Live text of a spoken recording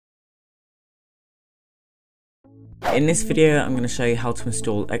In this video I'm going to show you how to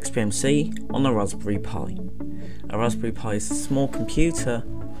install XBMC on a Raspberry Pi. A Raspberry Pi is a small computer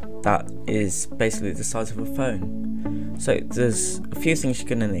that is basically the size of a phone. So there's a few things you're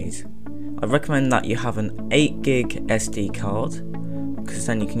going to need. I recommend that you have an 8GB SD card, because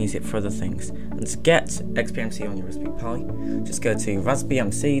then you can use it for other things. And to get XBMC on your Raspberry Pi, just go to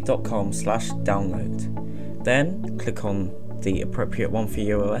raspbermc.com/download. Then click on the appropriate one for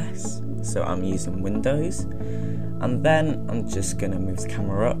your OS. So I'm using Windows. And then I'm just going to move the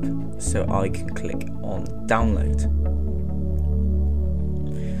camera up so I can click on download.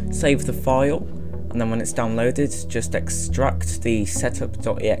 Save the file, and then when it's downloaded, just extract the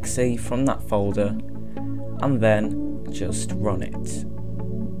setup.exe from that folder and then just run it.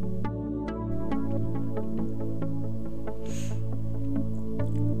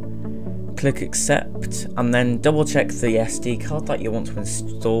 Click accept and then double check the SD card that you want to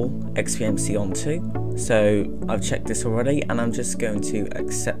install XBMC onto. So I've checked this already and I'm just going to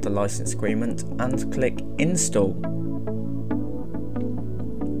accept the license agreement and click install.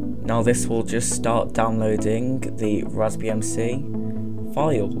 Now this will just start downloading the RaspberryMC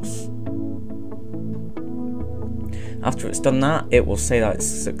files. After it's done that, it will say that it's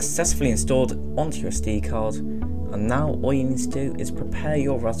successfully installed onto your SD card, and now all you need to do is prepare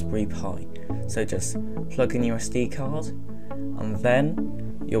your Raspberry Pi. So just plug in your SD card, and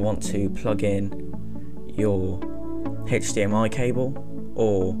then you'll want to plug in your HDMI cable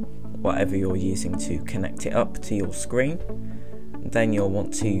or whatever you're using to connect it up to your screen. Then you'll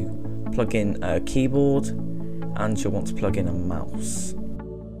want to plug in a keyboard and you'll want to plug in a mouse.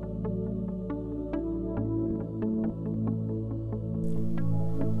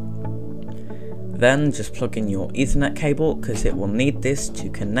 Then just plug in your Ethernet cable, because it will need this to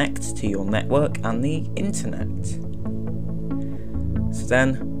connect to your network and the internet. So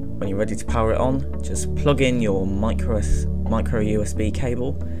then when you're ready to power it on, just plug in your micro USB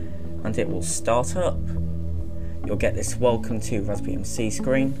cable and it will start up. You'll get this welcome to RaspberryMC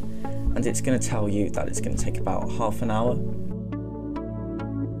screen, and it's going to tell you that it's going to take about half an hour.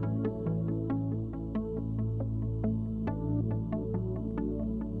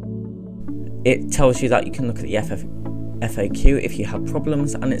 It tells you that you can look at the FAQ if you have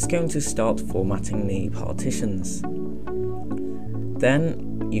problems, and it's going to start formatting the partitions. Then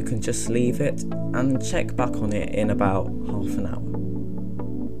you can just leave it and check back on it in about half an hour.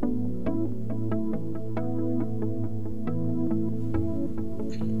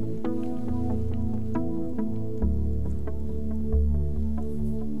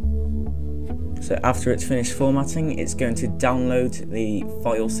 So after it's finished formatting, it's going to download the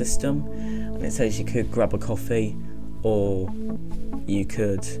file system, and it says you could grab a coffee or you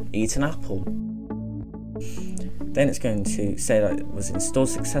could eat an apple. Then it's going to say that it was installed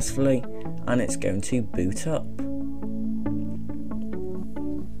successfully and it's going to boot up.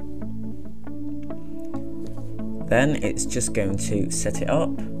 Then it's just going to set it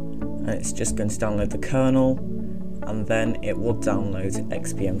up, and it's just going to download the kernel, and then it will download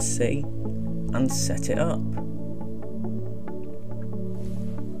XBMC and set it up.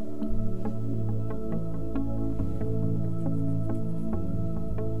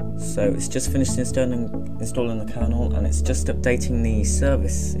 So it's just finished installing the kernel, and it's just updating the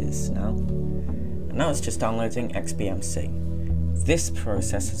services now. And now it's just downloading XBMC. This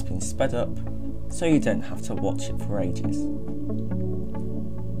process has been sped up so you don't have to watch it for ages.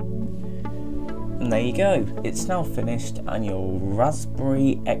 And there you go, it's now finished and your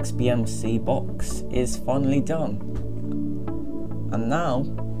Raspberry XBMC box is finally done. And now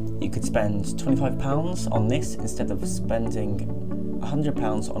you could spend £25 on this instead of spending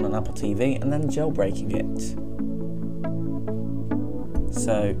 £100 on an Apple TV and then jailbreaking it.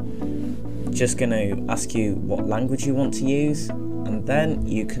 So just going to ask you what language you want to use, and then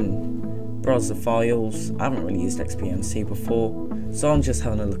you can browse the files. I haven't really used XBMC before, so I'm just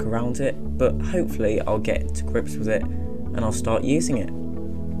having a look around it, but hopefully I'll get to grips with it and I'll start using it.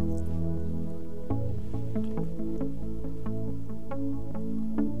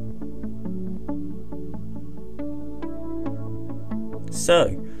 So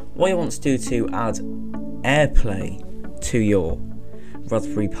what you want to do to add AirPlay to your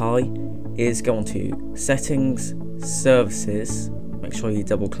Raspberry Pi is go on to Settings, Services, make sure you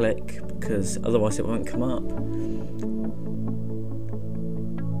double click because otherwise it won't come up.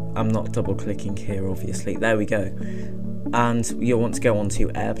 I'm not double clicking here obviously, there we go. And you'll want to go on to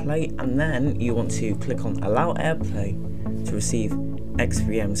AirPlay, and then you want to click on Allow AirPlay to receive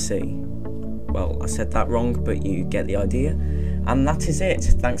XBMC. Well, I said that wrong, but you get the idea. And that is it.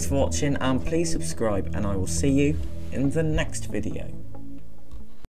 Thanks for watching, and please subscribe, and I will see you in the next video.